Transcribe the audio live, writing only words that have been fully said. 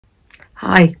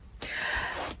Hi.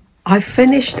 I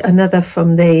finished another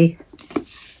from the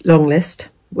long list,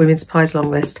 Women's Pies long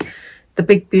list, The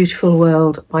Big Beautiful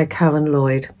World by Karen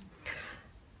Lloyd.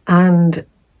 And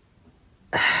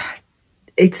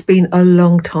it's been a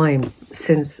long time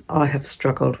since I have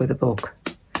struggled with a book.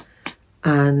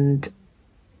 And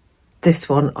this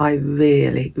one I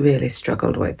really, really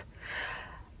struggled with.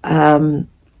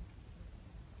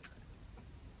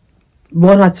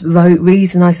 One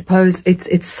reason, I suppose, it's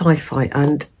sci-fi,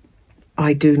 and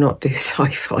I do not do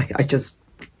sci-fi.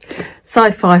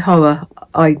 Sci-fi horror,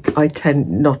 I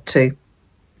tend not to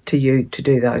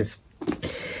do those.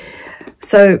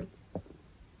 So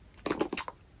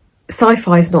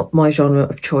sci-fi is not my genre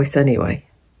of choice anyway.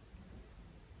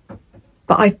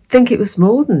 But I think it was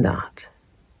more than that.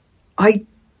 I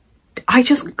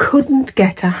just couldn't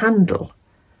get a handle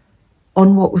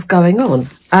on what was going on.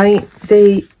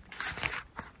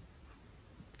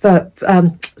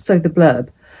 So the blurb.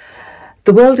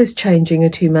 The world is changing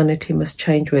and humanity must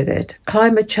change with it.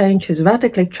 Climate change has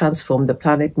radically transformed the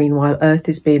planet. Meanwhile, Earth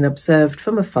is being observed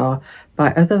from afar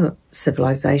by other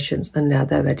civilizations, and now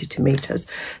they're ready to meet us.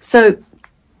 So,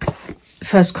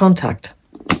 first contact.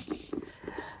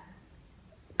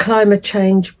 Climate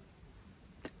change.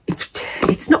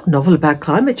 It's not a novel about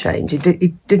climate change.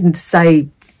 It didn't say...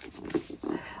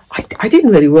 I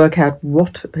didn't really work out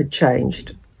what had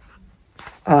changed.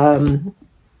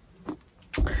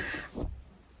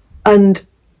 And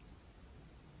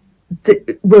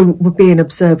were being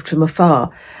observed from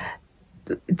afar.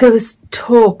 There was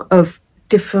talk of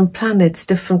different planets,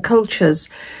 different cultures,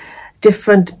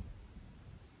 different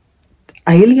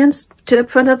aliens,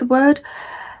 for another word.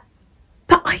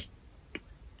 But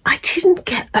I didn't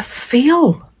get a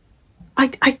feel.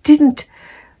 I didn't...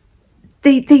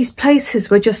 These places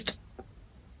were just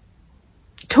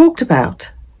talked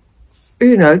about.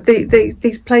 You know,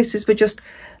 these places were just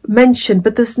mentioned,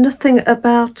 but there's nothing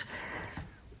about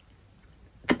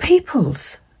the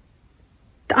peoples.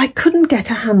 I couldn't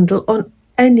get a handle on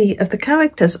any of the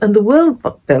characters, and the world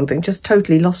building just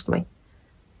totally lost me.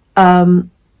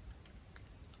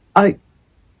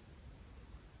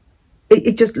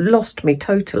 It just lost me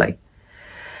totally.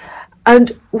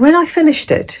 And when I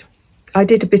finished it, I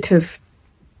did a bit of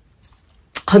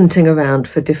hunting around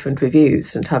for different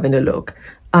reviews and having a look,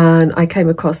 and I came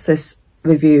across this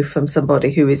review from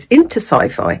somebody who is into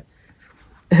sci-fi,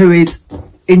 who is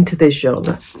into this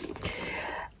genre.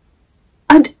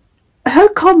 And her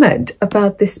comment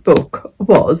about this book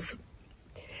was,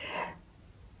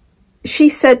 she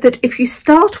said that if you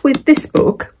start with this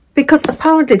book, because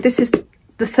apparently this is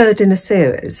the third in a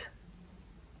series.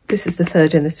 This is the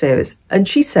third in the series. And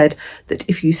she said that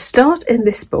if you start in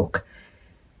this book,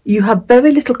 you have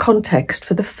very little context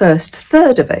for the first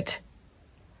third of it,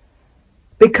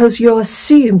 because you're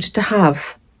assumed to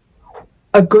have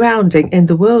a grounding in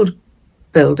the world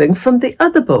building from the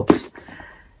other books.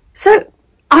 So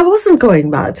I wasn't going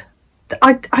mad.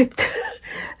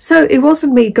 So it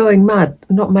wasn't me going mad,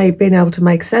 not me being able to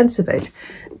make sense of it.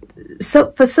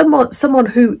 So for someone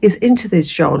who is into this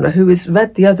genre, who has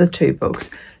read the other two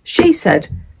books, she said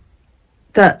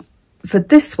that for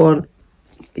this one,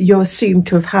 you're assumed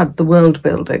to have had the world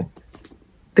building,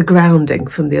 the grounding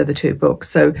from the other two books.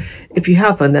 So if you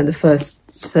haven't, then the first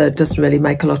third doesn't really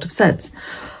make a lot of sense.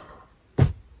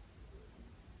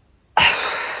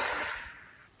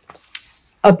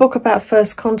 A book about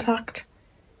first contact,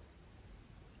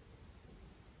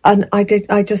 and I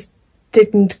just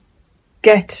didn't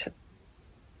get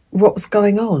what was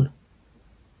going on.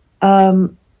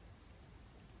 And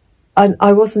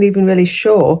I wasn't even really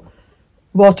sure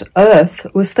what Earth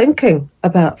was thinking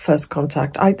about first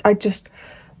contact. I just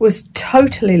was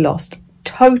totally lost,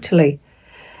 totally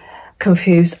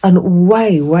confused, and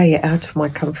way, way out of my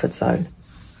comfort zone.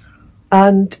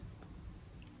 And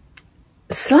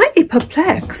slightly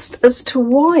perplexed as to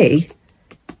why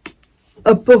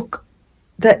a book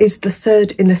that is the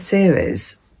third in a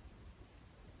series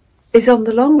is on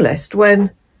the long list,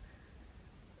 when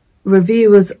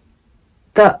reviewers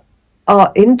that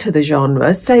are into the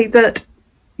genre say that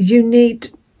you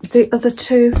need the other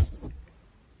two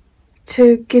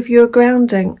to give you a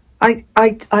grounding. I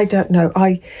don't know.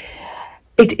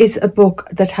 It is a book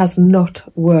that has not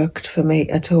worked for me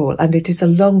at all, and it is a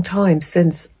long time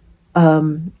since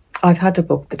I've had a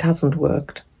book that hasn't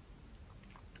worked.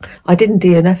 I didn't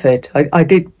DNF it. I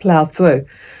did plough through,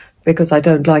 because I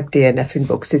don't like DNF in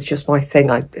books. It's just my thing.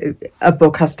 A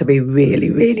book has to be really,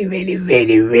 really, really,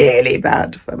 really, really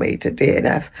bad for me to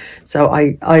DNF. So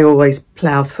I always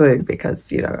plough through,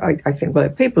 because, you know, I think, well,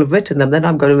 if people have written them, then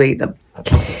I'm going to read them.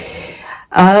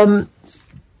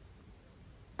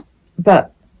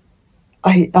 But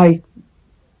I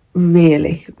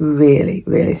really, really,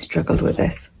 really struggled with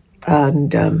this,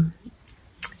 and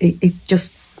it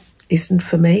just isn't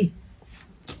for me.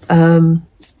 I'll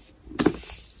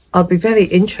be very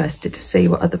interested to see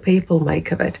what other people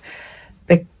make of it,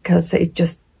 because it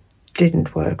just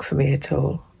didn't work for me at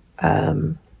all.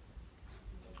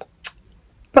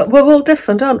 But we're all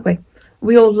different, aren't we?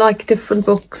 We all like different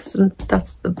books, and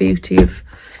that's the beauty of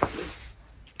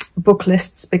book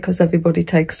lists, because everybody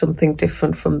takes something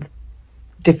different from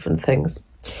different things.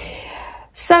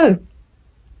 So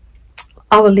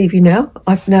I will leave you now.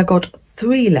 I've now got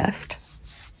 3 left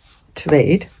to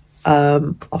read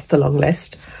off the long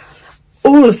list.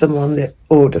 All of them on the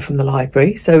order from the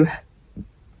library, so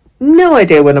no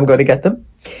idea when I'm going to get them.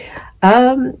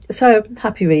 So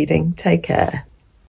happy reading. Take care.